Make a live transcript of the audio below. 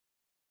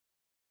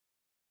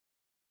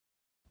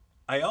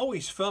I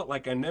always felt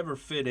like I never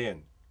fit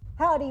in.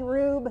 Howdy,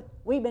 Rube.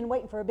 We've been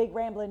waiting for a big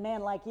rambling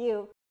man like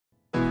you.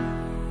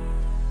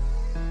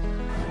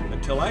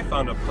 Until I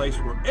found a place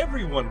where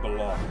everyone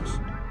belongs.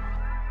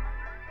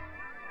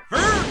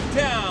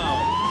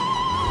 Vervetown!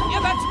 Yeah,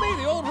 that's me,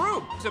 the old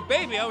Rube. As a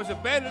baby, I was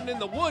abandoned in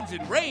the woods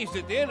and raised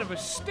at the end of a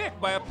stick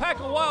by a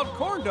pack of wild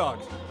corn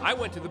dogs. I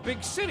went to the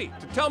big city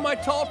to tell my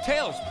tall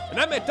tales, and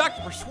I met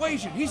Dr.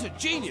 Persuasion. He's a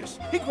genius.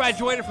 He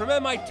graduated from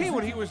MIT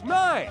when he was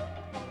 9.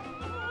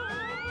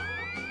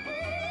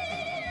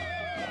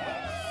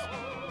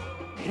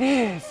 It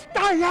is.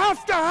 I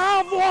have to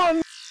have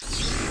one!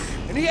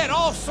 And he had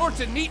all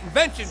sorts of neat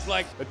inventions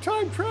like a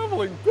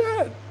time-traveling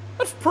bed.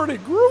 That's pretty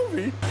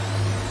groovy.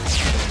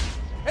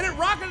 And it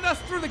rocketed us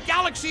through the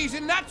galaxies,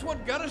 and that's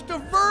what got us to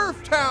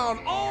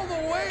Vervetown all the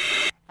way.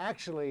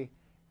 Actually,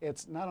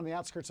 it's not on the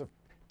outskirts of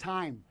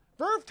time.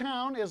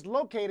 Vervetown is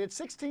located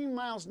 16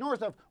 miles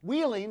north of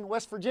Wheeling,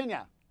 West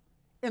Virginia,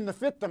 in the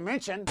 5th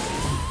dimension.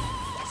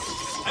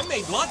 I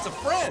made lots of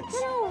friends.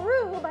 You know,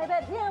 Rube, I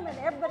bet him and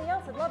everybody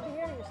else would love to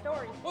hear your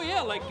stories. Oh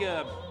yeah, like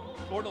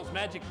Bordel's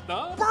Magic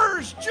Thumb?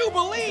 Burr's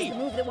Jubilee! The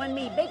move that won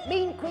me Baked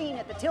Bean Queen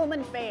at the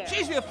Tillman Fair.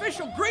 She's the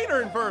official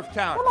greeter in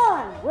Vervetown. Come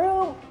on,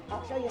 Rube.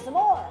 I'll show you some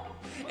more.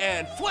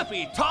 And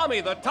Flippy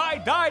Tommy, the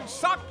tie-dyed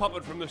sock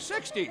puppet from the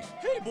 60s.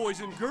 Hey, boys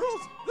and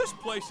girls, this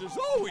place is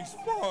always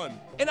fun.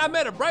 And I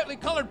met a brightly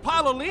colored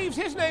pile of leaves.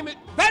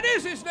 That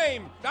is his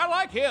name. I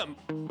like him.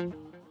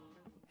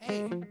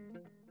 Hey,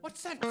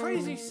 what's that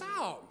crazy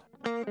sound?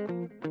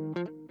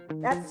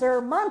 That's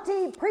Sir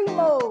Monty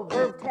Python,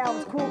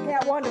 Vervetown's Cool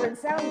Cat Wandering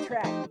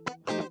soundtrack.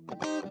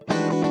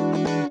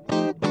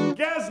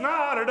 Guess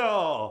not at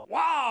all.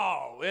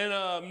 Wow, and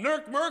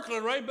Nurk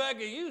Merklin right back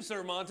at you,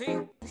 Sir Monty.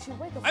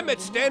 I met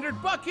Standard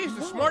Buck. He's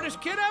the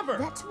smartest kid ever.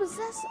 That to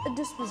possess a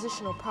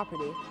dispositional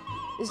property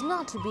is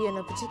not to be in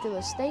a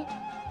particular state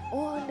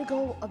or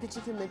undergo a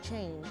particular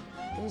change.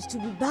 It is to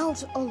be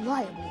bound or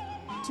liable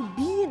to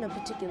be in a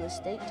particular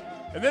state.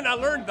 And then I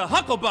learned the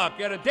Hucklebuck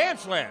at a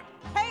dance land.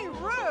 Hey,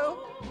 Rube,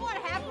 what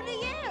happened to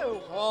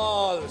you?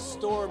 Oh, the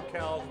storm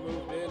cows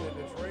moved in and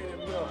it's raining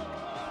milk.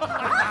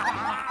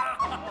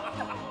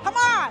 Come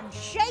on,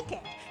 shake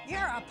it. You're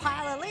a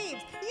pile of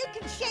leaves. You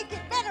can shake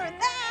it better than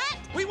that.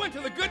 We went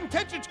to the Good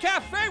Intentions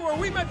Cafe where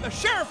we met the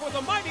sheriff with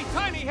a mighty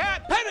tiny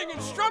hat, petting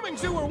and strumming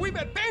zoo where we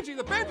met Banshee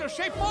the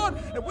banjo-shaped fawn,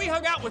 and we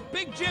hung out with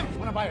Big Jim.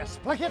 Wanna buy a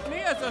splicket? And he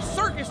has a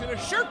circus in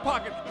his shirt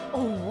pocket.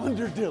 Oh,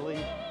 Wonder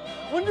Dilly.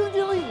 Wonder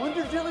Dilly,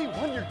 Wonder Dilly,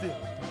 Wonder Dilly.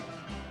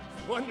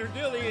 Wonder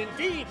Dilly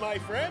indeed, my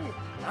friend.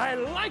 I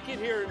like it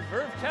here in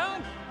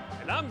Vervetown,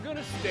 and I'm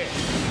gonna stay.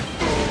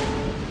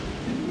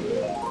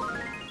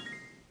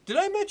 Did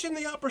I mention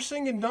the opera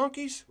singing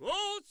donkeys?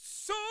 Oh,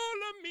 sole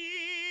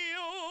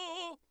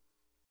mio.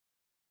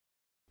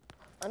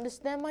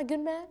 Understand, my good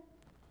man?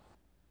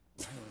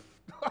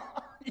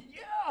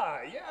 Yeah,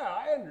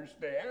 I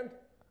understand.